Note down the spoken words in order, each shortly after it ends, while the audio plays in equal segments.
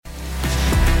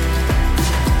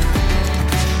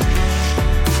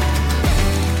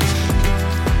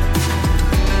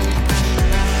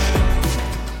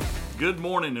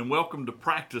morning and welcome to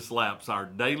Practice Laps, our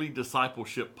daily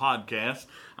discipleship podcast.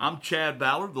 I'm Chad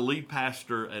Ballard, the lead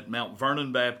pastor at Mount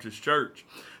Vernon Baptist Church.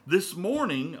 This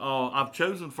morning, I've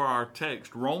chosen for our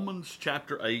text Romans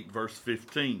chapter 8, verse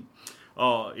 15.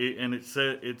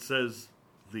 It says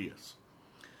this: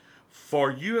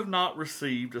 For you have not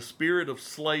received a spirit of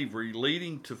slavery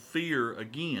leading to fear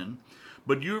again,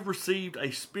 but you have received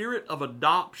a spirit of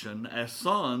adoption as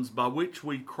sons, by which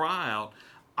we cry out,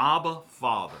 Abba,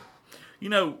 Father. You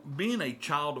know, being a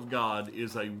child of God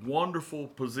is a wonderful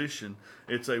position.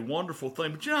 It's a wonderful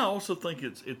thing. But I also think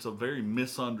it's a very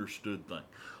misunderstood thing.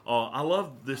 I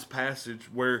love this passage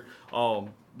where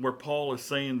Paul is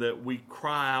saying that we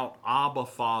cry out, Abba,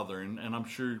 Father. And I'm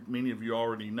sure many of you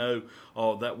already know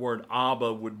that word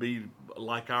Abba would be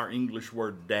like our English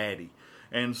word daddy.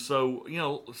 And so,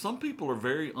 some people are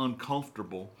very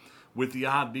uncomfortable with the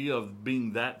idea of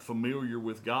being that familiar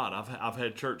with God. I've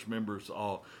had church members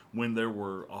when there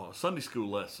were Sunday school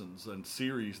lessons and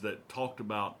series that talked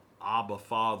about Abba,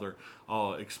 Father,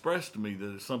 expressed to me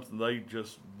that it's something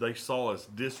they saw as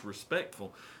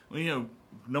disrespectful.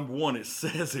 Number one, it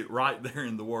says it right there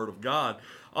in the Word of God.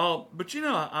 But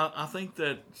I think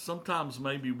that sometimes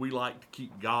maybe we like to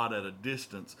keep God at a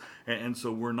distance, and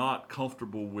so we're not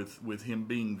comfortable with Him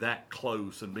being that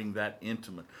close and being that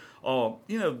intimate.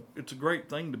 It's a great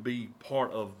thing to be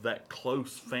part of that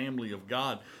close family of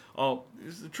God.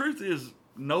 The truth is,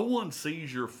 no one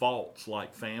sees your faults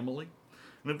like family.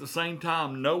 And at the same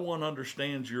time, no one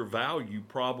understands your value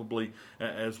probably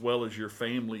as well as your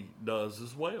family does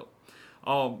as well.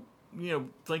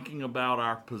 Thinking about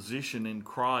our position in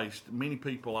Christ, many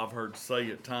people I've heard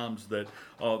say at times that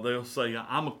they'll say,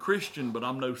 I'm a Christian, but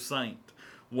I'm no saint.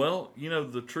 Well,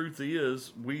 the truth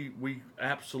is we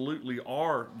absolutely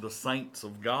are the saints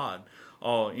of God.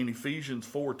 In Ephesians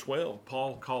 4:12,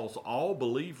 Paul calls all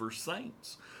believers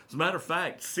saints. As a matter of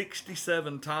fact,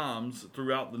 67 times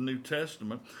throughout the New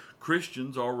Testament,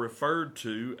 Christians are referred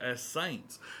to as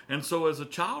saints. And so as a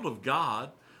child of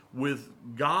God, with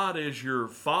God as your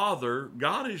father,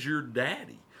 God is your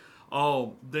daddy,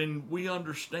 then we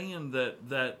understand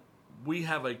that we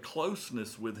have a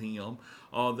closeness with Him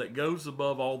that goes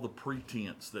above all the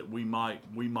pretense that we might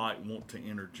want to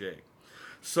interject.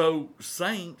 So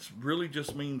saints really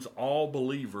just means all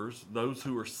believers, those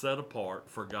who are set apart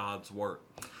for God's work.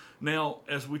 Now,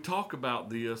 as we talk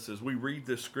about this, as we read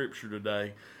this scripture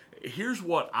today, here's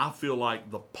what I feel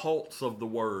like the pulse of the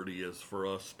word is for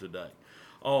us today.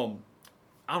 I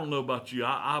don't know about you.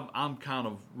 I'm kind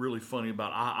of really funny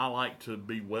about I like to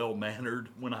be well-mannered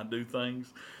when I do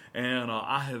things. And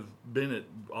I have been at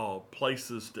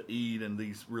places to eat and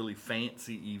these really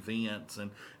fancy events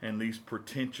and these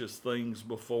pretentious things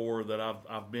before that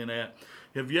I've been at.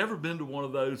 Have you ever been to one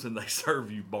of those and they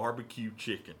serve you barbecue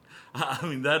chicken? I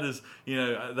mean, that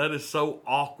is so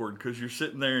awkward because you're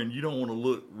sitting there and you don't want to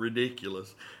look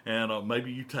ridiculous. And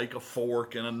maybe you take a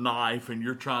fork and a knife and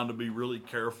you're trying to be really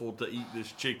careful to eat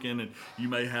this chicken, and you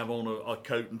may have on a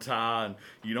coat and tie and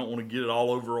you don't want to get it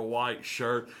all over a white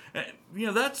shirt. And,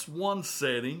 that's one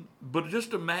setting, but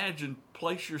just imagine,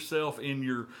 place yourself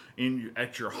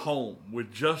at your home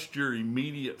with just your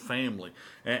immediate family.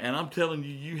 And I'm telling you,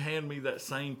 you hand me that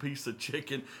same piece of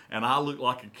chicken and I look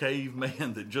like a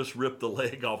caveman that just ripped the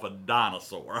leg off a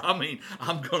dinosaur. I mean,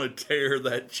 I'm going to tear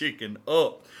that chicken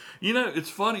up. It's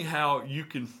funny how you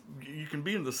can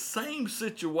be in the same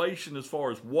situation as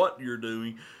far as what you're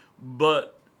doing,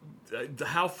 but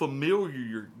how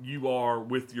familiar you are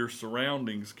with your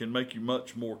surroundings can make you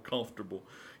much more comfortable.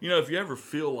 If you ever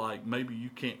feel like maybe you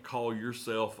can't call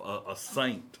yourself a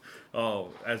saint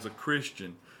as a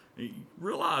Christian,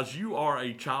 realize you are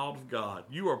a child of God.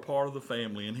 You are part of the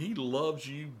family, and He loves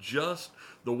you just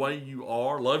the way you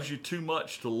are, loves you too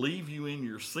much to leave you in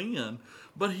your sin,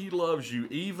 but He loves you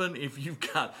even if you've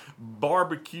got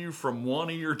barbecue from one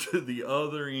ear to the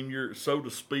other in your, so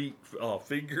to speak,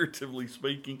 figuratively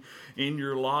speaking, in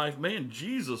your life. Man,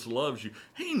 Jesus loves you.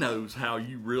 He knows how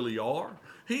you really are.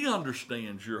 He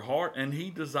understands your heart, and He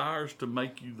desires to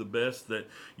make you the best that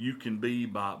you can be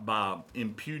by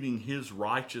imputing His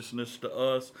righteousness to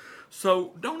us.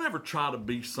 So don't ever try to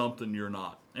be something you're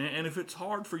not. And if it's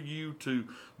hard for you to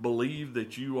believe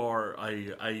that you are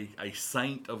a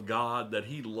saint of God, that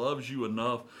He loves you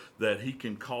enough that He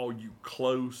can call you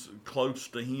close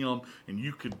to Him, and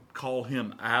you could call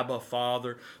Him Abba,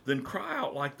 Father, then cry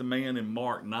out like the man in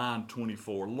Mark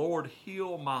 9:24, Lord,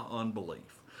 heal my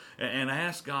unbelief. And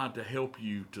ask God to help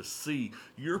you to see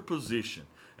your position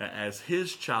as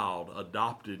His child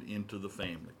adopted into the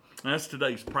family. And that's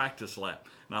today's practice lap,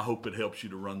 and I hope it helps you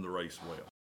to run the race well.